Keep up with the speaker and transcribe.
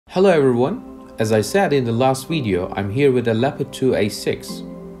Hello everyone, as I said in the last video, I'm here with a Leopard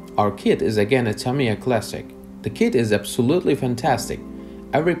 2A6. Our kit is again a Tamiya classic. The kit is absolutely fantastic.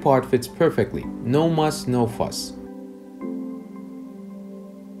 Every part fits perfectly, no muss, no fuss.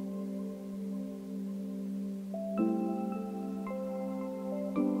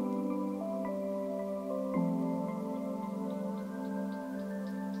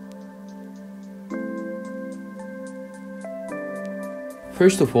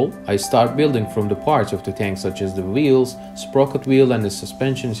 First of all, I start building from the parts of the tank such as the wheels, sprocket wheel and the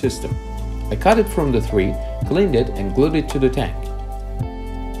suspension system. I cut it from the three, cleaned it and glued it to the tank.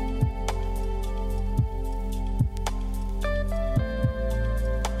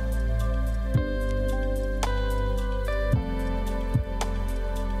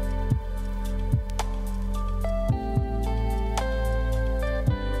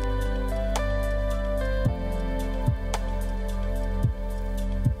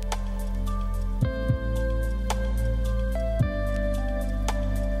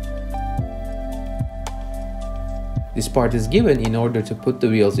 This part is given in order to put the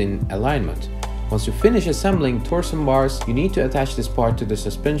wheels in alignment. Once you finish assembling torsion bars, you need to attach this part to the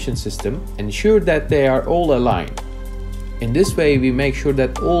suspension system and ensure that they are all aligned. In this way, we make sure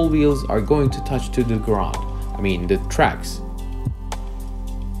that all wheels are going to touch to the ground, the tracks.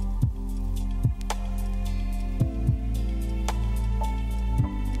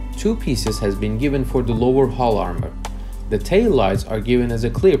 Two pieces has been given for the lower hull armor. The tail lights are given as a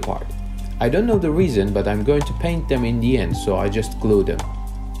clear part. I don't know the reason, but I'm going to paint them in the end, so I just glue them.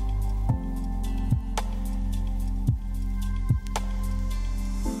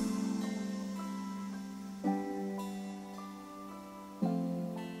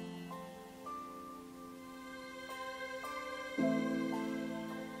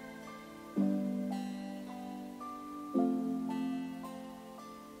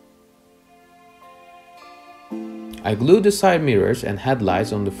 I glued the side mirrors and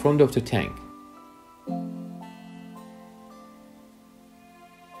headlights on the front of the tank.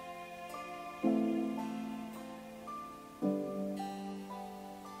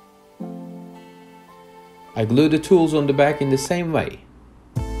 I glued the tools on the back in the same way.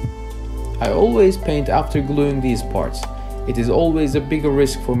 I always paint after gluing these parts. It is always a bigger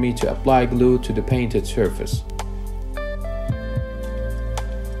risk for me to apply glue to the painted surface.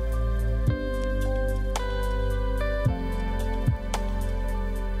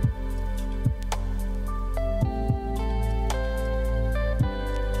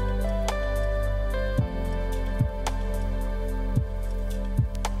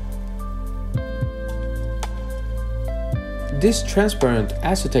 This transparent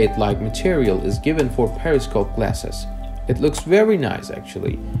acetate-like material is given for periscope glasses. It looks very nice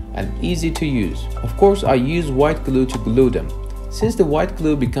actually, and easy to use. Of course, I use white glue to glue them. Since the white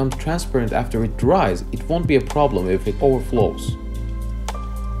glue becomes transparent after it dries, it won't be a problem if it overflows.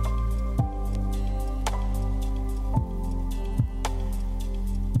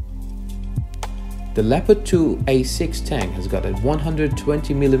 The Leopard 2A6 tank has got a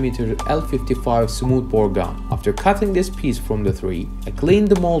 120mm L55 smoothbore gun. After cutting this piece from the three, I cleaned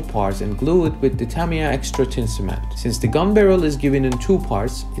the mold parts and glue it with the Tamiya extra thin cement. Since the gun barrel is given in two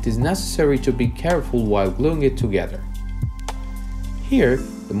parts, it is necessary to be careful while gluing it together. Here,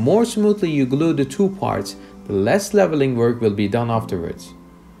 the more smoothly you glue the two parts, the less leveling work will be done afterwards.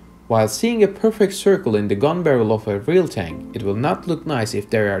 While seeing a perfect circle in the gun barrel of a real tank, it will not look nice if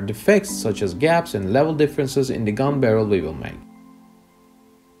there are defects such as gaps and level differences in the gun barrel we will make.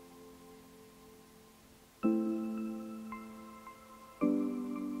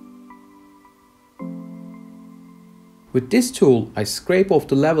 With this tool, I scrape off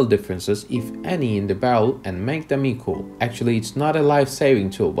the level differences, if any, in the barrel and make them equal. Actually, it's not a life-saving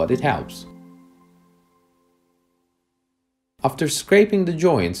tool, but it helps. After scraping the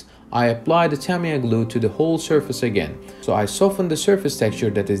joints, I apply the Tamiya glue to the whole surface again, so I soften the surface texture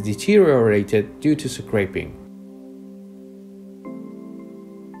that is deteriorated due to scraping.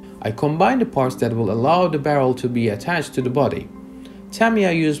 I combine the parts that will allow the barrel to be attached to the body.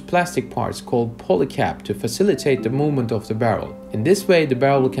 Tamiya used plastic parts called polycap to facilitate the movement of the barrel. In this way, the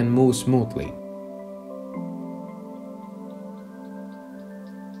barrel can move smoothly.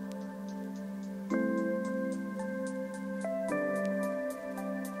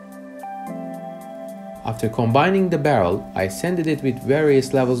 After combining the barrel, I sanded it with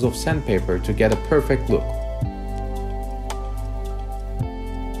various levels of sandpaper to get a perfect look.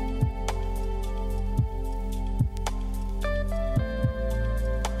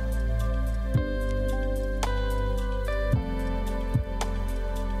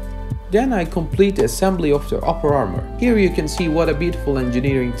 Then I complete the assembly of the upper armor. Here you can see what a beautiful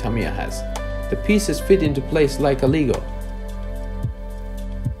engineering Tamiya has. The pieces fit into place like a Lego.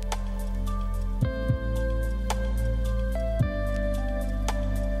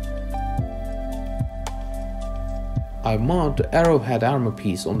 I mount the arrowhead armor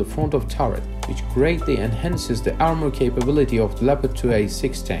piece on the front of turret, which greatly enhances the armor capability of the Leopard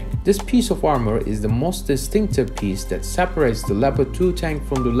 2A6 tank. This piece of armor is the most distinctive piece that separates the Leopard 2 tank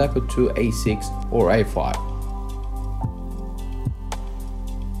from the Leopard 2A6 or A5.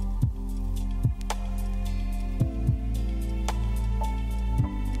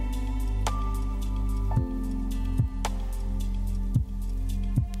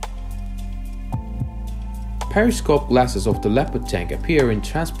 Periscope glasses of the Leopard tank appear in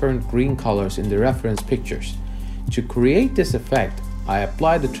transparent green colors in the reference pictures. To create this effect, I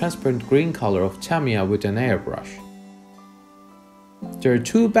apply the transparent green color of Tamiya with an airbrush. There are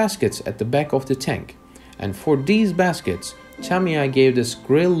two baskets at the back of the tank, and for these baskets, Tamiya gave this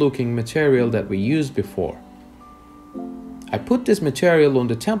grill-looking material that we used before. I put this material on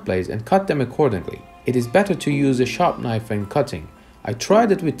the templates and cut them accordingly. It is better to use a sharp knife when cutting. I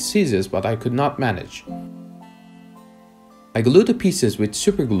tried it with scissors, but I could not manage. I glue the pieces with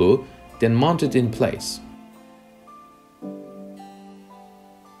super glue, then mount it in place.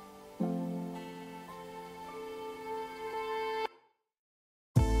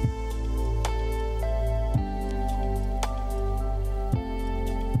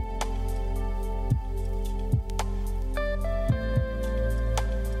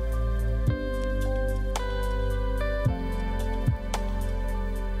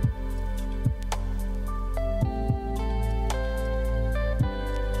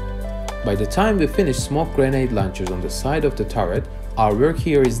 By the time we finish smoke grenade launchers on the side of the turret, our work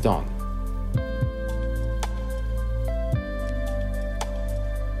here is done.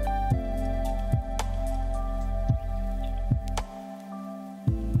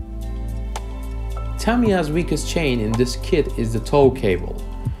 Tamiya's weakest chain in this kit is the tow cable.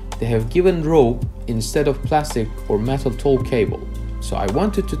 They have given rope instead of plastic or metal tow cable, so I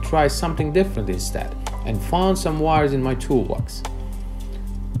wanted to try something different instead and found some wires in my toolbox.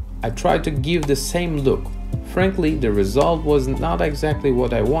 I tried to give the same look. Frankly, the result was not exactly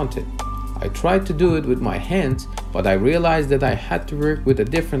what I wanted. I tried to do it with my hands, but I realized that I had to work with a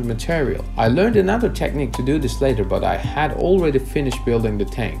different material. I learned another technique to do this later, but I had already finished building the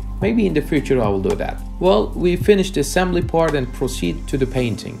tank. Maybe in the future I will do that. Well, we finished the assembly part and proceed to the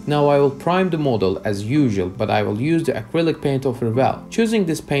painting. Now I will prime the model as usual, but I will use the acrylic paint of Revell. Choosing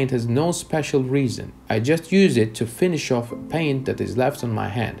this paint has no special reason. I just use it to finish off paint that is left on my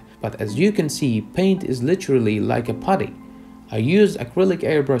hand. But as you can see, paint is literally like a putty. I used acrylic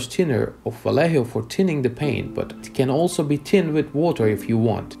airbrush thinner of Vallejo for thinning the paint, but it can also be thinned with water if you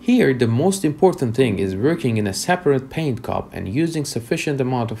want. Here, the most important thing is working in a separate paint cup and using sufficient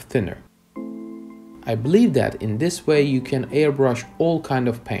amount of thinner. I believe that in this way you can airbrush all kind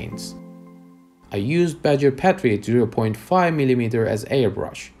of paints. I used Badger Patriot 0.5mm as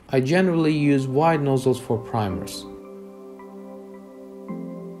airbrush. I generally use wide nozzles for primers.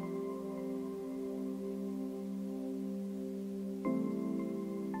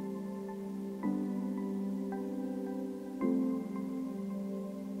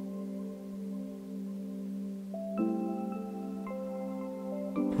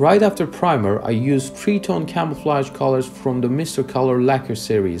 Right after primer, I used 3-tone camouflage colors from the Mr. Color lacquer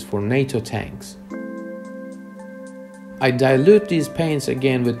series for NATO tanks. I dilute these paints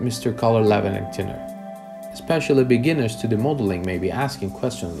again with Mr. Color leavening thinner. Especially beginners to the modeling may be asking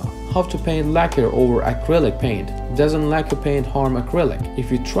questions now. How to paint lacquer over acrylic paint? Doesn't lacquer paint harm acrylic?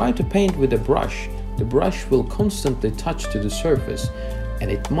 If you try to paint with a brush, the brush will constantly touch to the surface and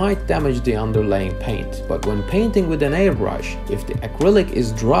it might damage the underlying paint. But when painting with an airbrush, if the acrylic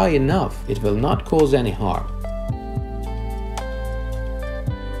is dry enough, it will not cause any harm.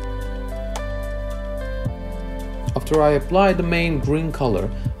 After I apply the main green color,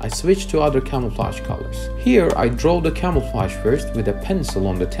 I switch to other camouflage colors. Here I draw the camouflage first with a pencil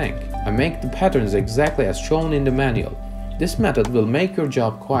on the tank. I make the patterns exactly as shown in the manual. This method will make your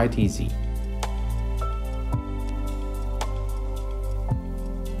job quite easy.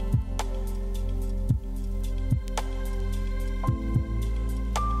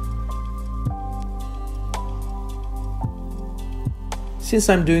 Since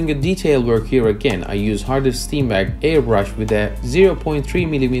I'm doing a detail work here again, I use harder steam bag airbrush with a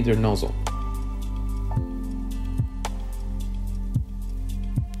 0.3mm nozzle.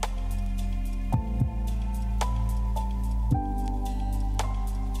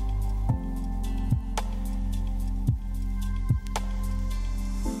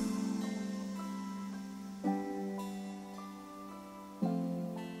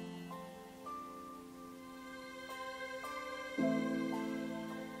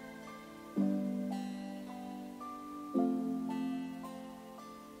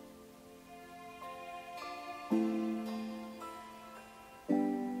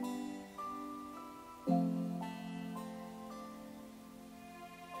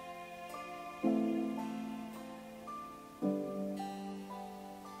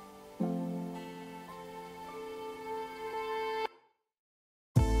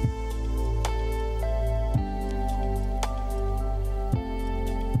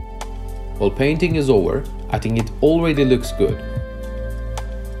 While painting is over, I think it already looks good.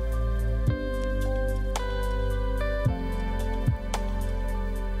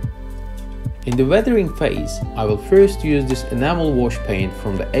 In the weathering phase, I will first use this enamel wash paint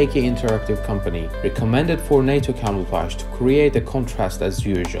from the AK Interactive company, recommended for NATO camouflage, to create a contrast as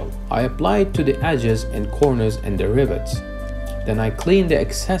usual. I apply it to the edges and corners and the rivets. Then I clean the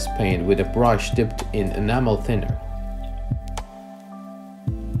excess paint with a brush dipped in enamel thinner.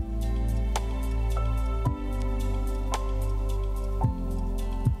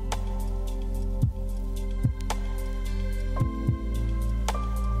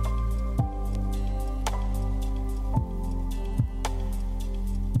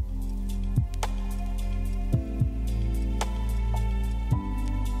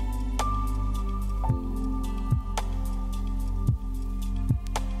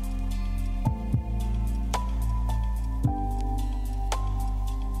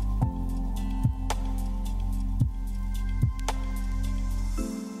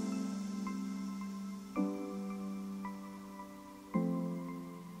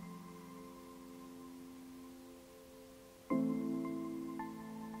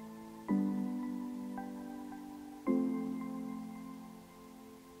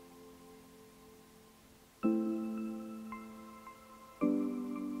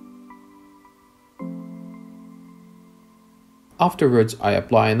 Afterwards, I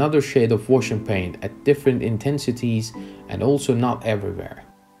apply another shade of washing paint at different intensities and also not everywhere.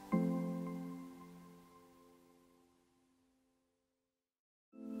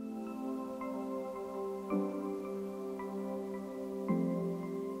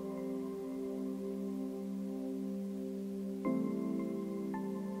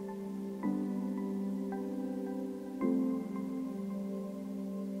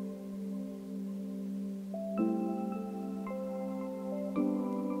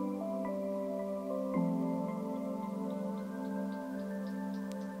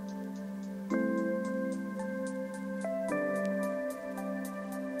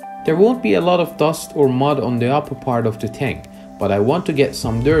 There won't be a lot of dust or mud on the upper part of the tank, but I want to get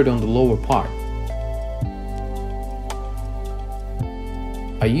some dirt on the lower part.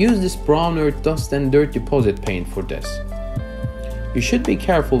 I use this brown earth dust and dirt deposit paint for this. You should be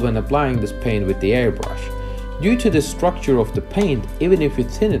careful when applying this paint with the airbrush. Due to the structure of the paint, even if you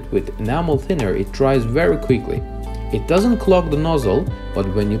thin it with enamel thinner, it dries very quickly. It doesn't clog the nozzle,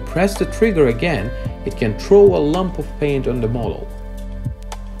 but when you press the trigger again, it can throw a lump of paint on the model.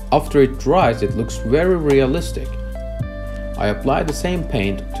 After it dries, it looks very realistic. I apply the same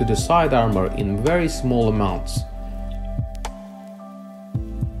paint to the side armor in very small amounts.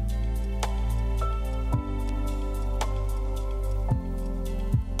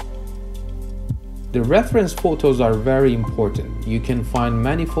 The reference photos are very important. You can find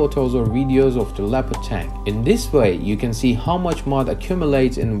many photos or videos of the Leopard tank. In this way, you can see how much mud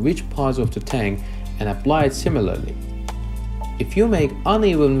accumulates in which parts of the tank and apply it similarly. If you make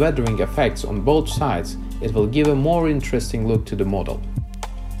uneven weathering effects on both sides, it will give a more interesting look to the model.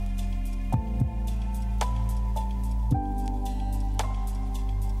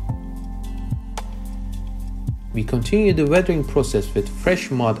 We continue the weathering process with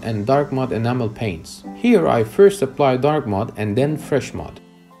fresh mud and dark mud enamel paints. Here I first apply dark mud and then fresh mud.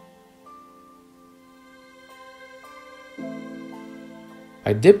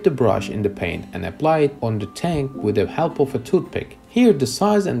 I dip the brush in the paint and apply it on the tank with the help of a toothpick. Here the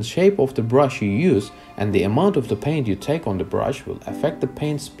size and shape of the brush you use and the amount of the paint you take on the brush will affect the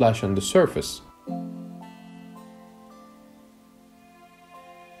paint splash on the surface.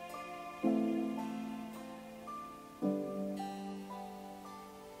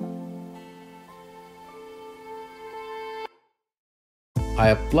 I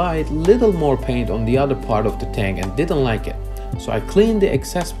applied little more paint on the other part of the tank and didn't like it. So I cleaned the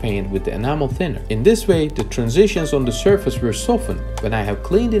excess paint with the enamel thinner. In this way, the transitions on the surface were softened. When I have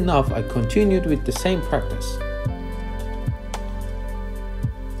cleaned enough, I continued with the same practice.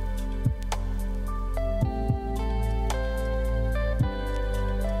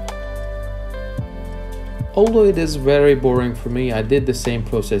 Although it is very boring for me, I did the same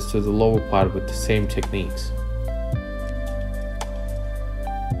process to the lower part with the same techniques.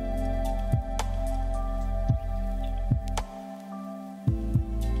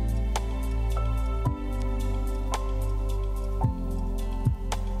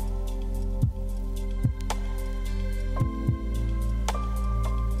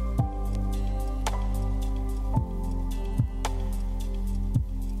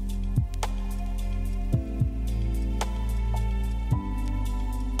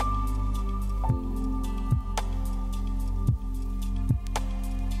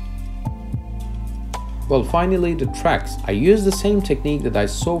 Well, finally the tracks. I use the same technique that I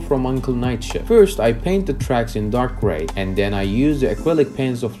saw from Uncle Nightshift. First, I paint the tracks in dark gray, and then I use the acrylic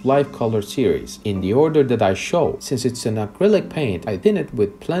paints of Life Color series in the order that I show. Since it's an acrylic paint, I thin it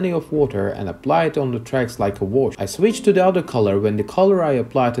with plenty of water and apply it on the tracks like a wash. I switch to the other color when the color I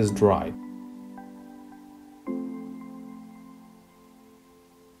applied has dried.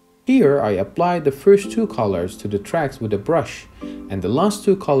 Here I applied the first two colors to the tracks with a brush and the last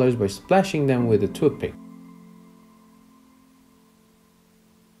two colors by splashing them with a toothpick.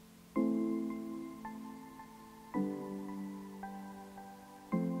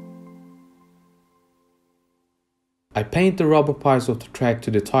 I paint the rubber parts of the track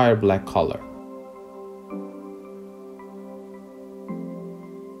to the tire black color.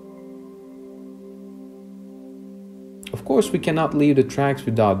 Of course, we cannot leave the tracks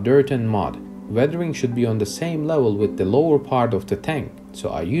without dirt and mud. Weathering should be on the same level with the lower part of the tank, so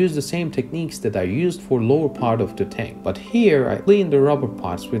I use the same techniques that I used for lower part of the tank. But here I clean the rubber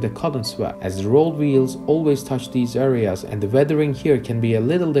parts with a cotton swab, as the rolled wheels always touch these areas and the weathering here can be a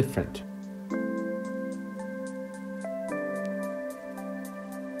little different.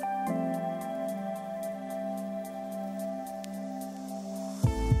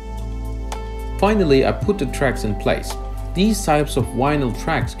 Finally, I put the tracks in place. These types of vinyl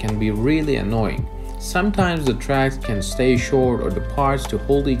tracks can be really annoying. Sometimes the tracks can stay short or the parts to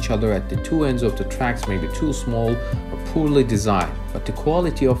hold each other at the two ends of the tracks may be too small or poorly designed, but the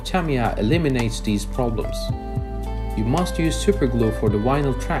quality of Tamiya eliminates these problems. You must use super glue for the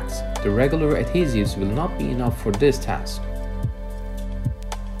vinyl tracks. The regular adhesives will not be enough for this task.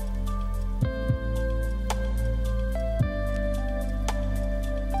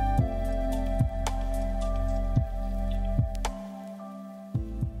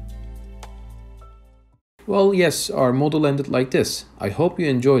 Well, yes, our model ended like this. I hope you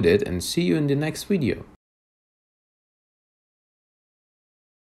enjoyed it and see you in the next video.